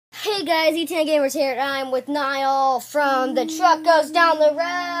Hey guys, E10 Gamers here, and I'm with Niall from The Truck Goes Down the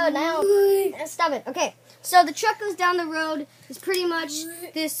Road. Niall, stop it. Okay, so The Truck Goes Down the Road is pretty much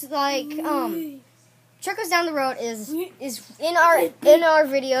this, Truck Goes Down the Road is in our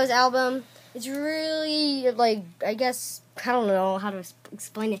videos album. It's really, I guess, I don't know how to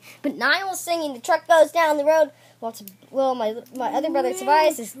explain it, but Niall's singing The Truck Goes Down the Road, while my other brother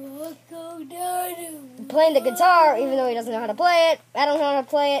Tobias is playing the guitar, even though he doesn't know how to play it. I don't know how to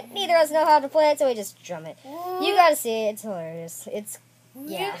play it. Neither of us know how to play it, so we just drum it. You gotta see it. It's hilarious. It's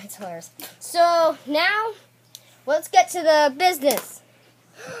hilarious. So, now, let's get to the business.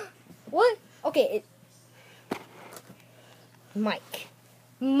 What? Okay, Mike,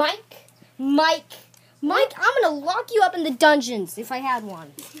 I'm gonna lock you up in the dungeons if I had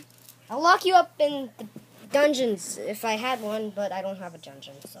one. I'll lock you up in the dungeons if I had one, but I don't have a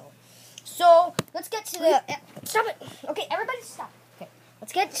dungeon, so let's get to the stop it. Okay, everybody stop. Okay,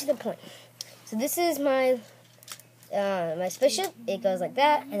 let's get to the point. So this is my my spaceship. It goes like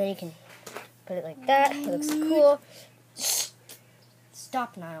that, and then you can put it like that. It looks cool.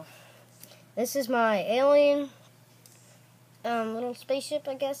 Stop now. This is my alien little spaceship,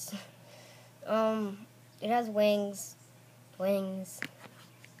 I guess. It has wings.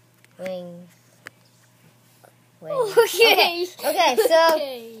 Okay, so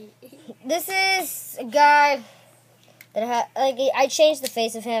this is a guy that I changed the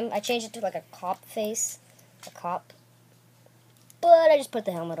face of him. I changed it to like a cop face, but I just put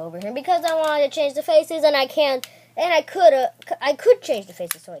the helmet over him because I wanted to change the faces, and I could change the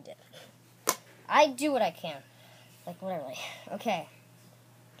faces, so I did. I do what I can, literally. Okay,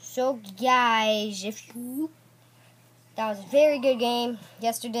 so guys, that was a very good game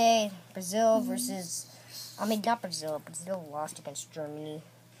yesterday. Brazil versus. Not Brazil. Brazil lost against Germany.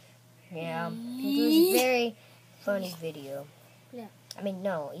 Yeah. It was a very funny video. Yeah.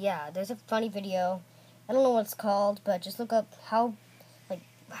 There's a funny video. I don't know what it's called, but just look up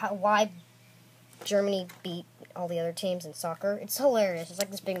why Germany beat all the other teams in soccer. It's hilarious. It's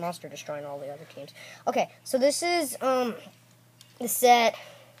like this big monster destroying all the other teams. Okay, so this is the set.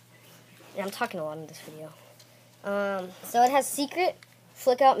 Yeah, I'm talking a lot in this video. So it has secret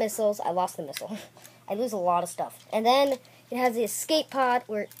flick-out missiles. I lost the missile. I lose a lot of stuff. And then it has the escape pod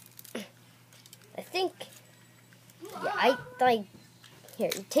where I think, here,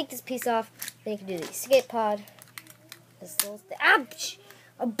 you take this piece off, then you can do the escape pod. This little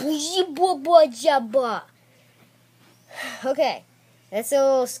okay, that's a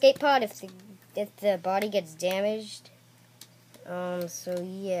little escape pod if the body gets damaged. So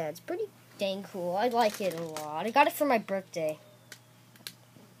yeah, it's pretty dang cool. I like it a lot. I got it for my birthday.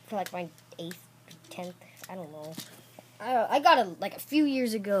 For my 8th. 10th, I don't know. I got it a few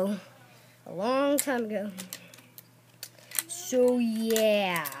years ago, a long time ago. So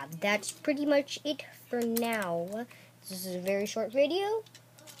yeah, that's pretty much it for now. This is a very short video.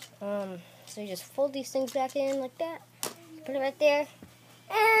 So you just fold these things back in like that, put it right there,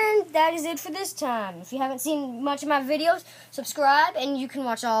 and that is it for this time. If you haven't seen much of my videos, subscribe, and you can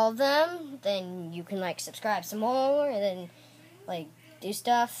watch all of them. Then you can subscribe some more, and then do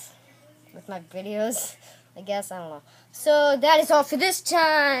stuff with my videos, I guess. I don't know. So that is all for this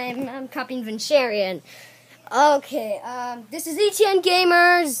time. I'm copying Vincharian. Okay, this is E10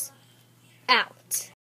 Gamers, out.